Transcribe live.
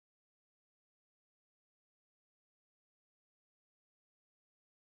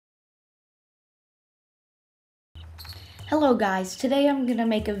Hello guys, today I'm gonna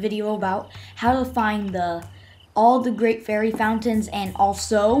make a video about how to find all the great fairy fountains and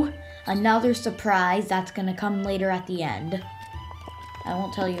also another surprise that's gonna come later at the end. I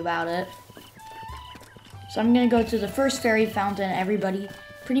won't tell you about it. So I'm gonna go to the first fairy fountain everybody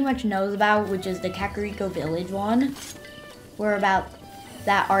pretty much knows about, which is the Kakariko Village one. Where about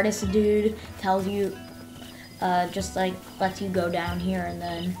that artist dude tells you, just like lets you go down here and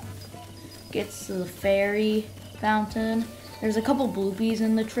then gets to the fairy fountain. There's a couple bloopies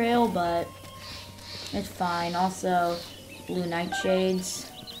in the trail, but it's fine. Also, blue nightshades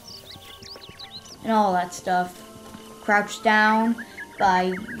and all that stuff. Crouch down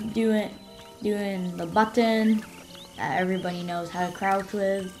by doing the button that everybody knows how to crouch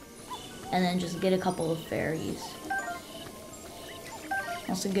with, and then just get a couple of fairies.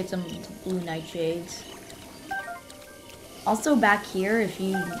 Also get some blue nightshades. Also back here, if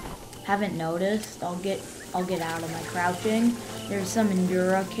you haven't noticed, I'll get out of my crouching. There's some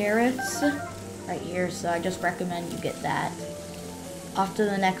Endura carrots right here, so I just recommend you get that. Off to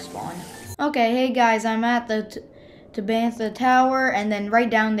the next one. Okay, hey guys, I'm at the Tabantha Tower, and then right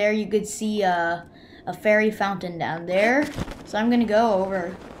down there you could see a fairy fountain down there. So I'm gonna go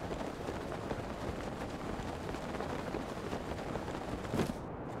over.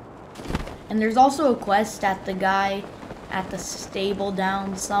 And there's also a quest at the guy at the stable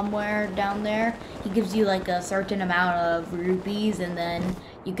down somewhere down there. He gives you like a certain amount of rupees, and then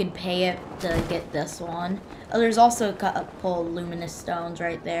you can pay it to get this one. Oh, there's also a couple luminous stones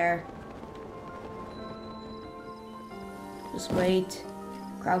right there. Just wait.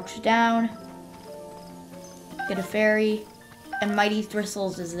 Crouch down. Get a fairy. And Mighty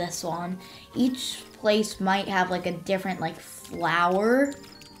Thistles is this one. Each place might have like a different like flower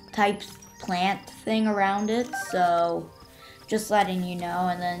type plant thing around it, so just letting you know.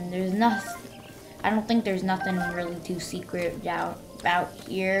 And then there's nothing, I don't think there's nothing really too secret about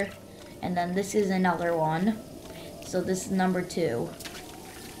here. And then this is another one, so this is number 2.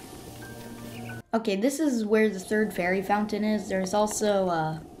 Okay, this is where the third fairy fountain is. There's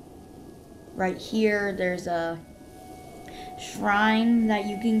also right here there's a shrine that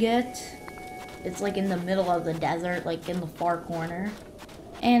you can get. It's like in the middle of the desert, like in the far corner,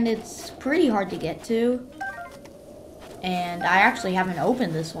 and it's pretty hard to get to. And I actually haven't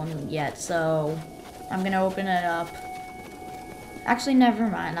opened this one yet, so I'm gonna open it up. Actually, never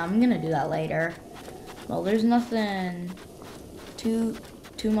mind, I'm gonna do that later. Well, there's nothing too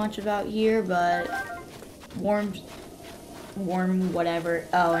much about here, but warm whatever.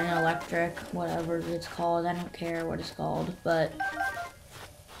 Oh, an electric, whatever it's called. I don't care what it's called, but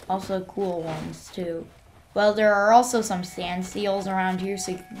also cool ones too. Well, there are also some sand seals around here,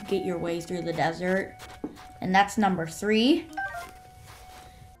 so you can get your way through the desert. And that's number 3.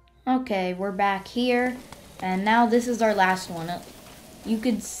 Okay, we're back here. And now this is our last one. You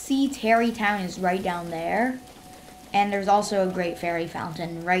could see Tarrytown is right down there. And there's also a great fairy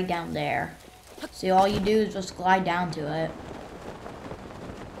fountain right down there. So all you do is just glide down to it.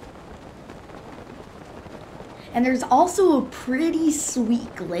 And there's also a pretty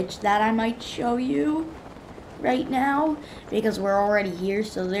sweet glitch that I might show you right now, because we're already here.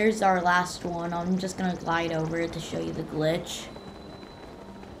 So there's our last one. I'm just gonna glide over it to show you the glitch.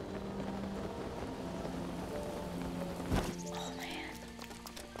 Oh man,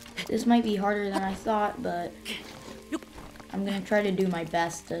 this might be harder than I thought, but I'm gonna try to do my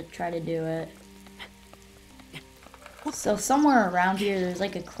best to try to do it. So somewhere around here there's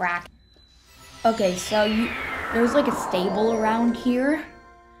like a crack. Okay, so there's like a stable around here,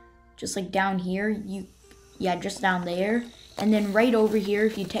 just like down here. Yeah, just down there. And then right over here,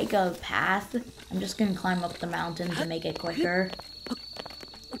 if you take a path, I'm just gonna climb up the mountain to make it quicker.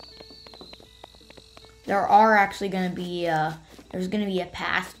 There are actually gonna be, there's gonna be a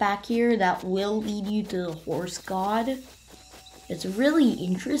path back here that will lead you to the horse god. It's really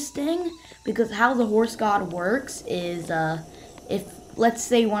interesting, because how the horse god works is, if, let's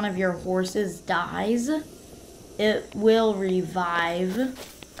say one of your horses dies, it will revive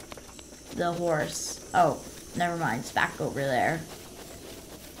the horse. Oh, never mind, it's back over there.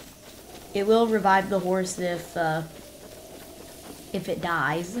 It will revive the horse if it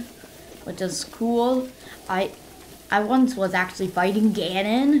dies, which is cool. I once was actually fighting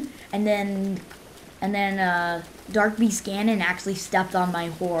Ganon, and then Dark Beast Ganon actually stepped on my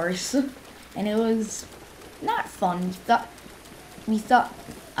horse, and it was not fun.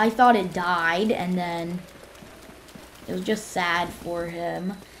 I thought it died, and then it was just sad for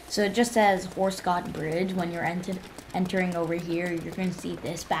him. So it just says Horse God Bridge when you're entering over here. You're going to see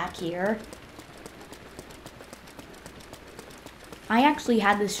this back here. I actually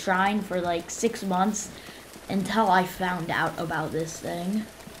had this shrine for like 6 months, until I found out about this thing.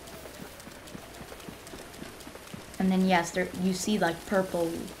 And then yes, there you see like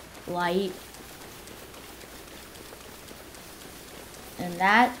purple light. And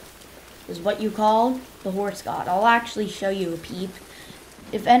that is what you call the horse god. I'll actually show you a peep.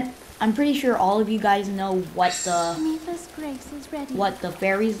 I'm pretty sure all of you guys know what the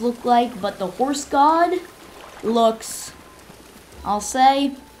fairies look like, but the horse god looks, I'll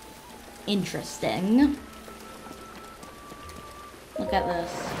say, interesting. Look at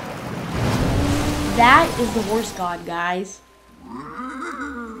this. That is the horse god, guys.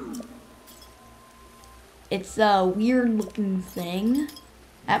 It's a weird looking thing.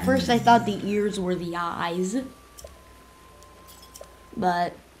 At first I thought the ears were the eyes.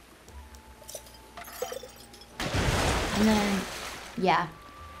 But, and then, yeah.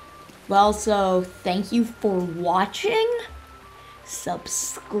 Well, so thank you for watching.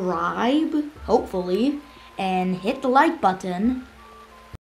 Subscribe, hopefully, and hit the like button.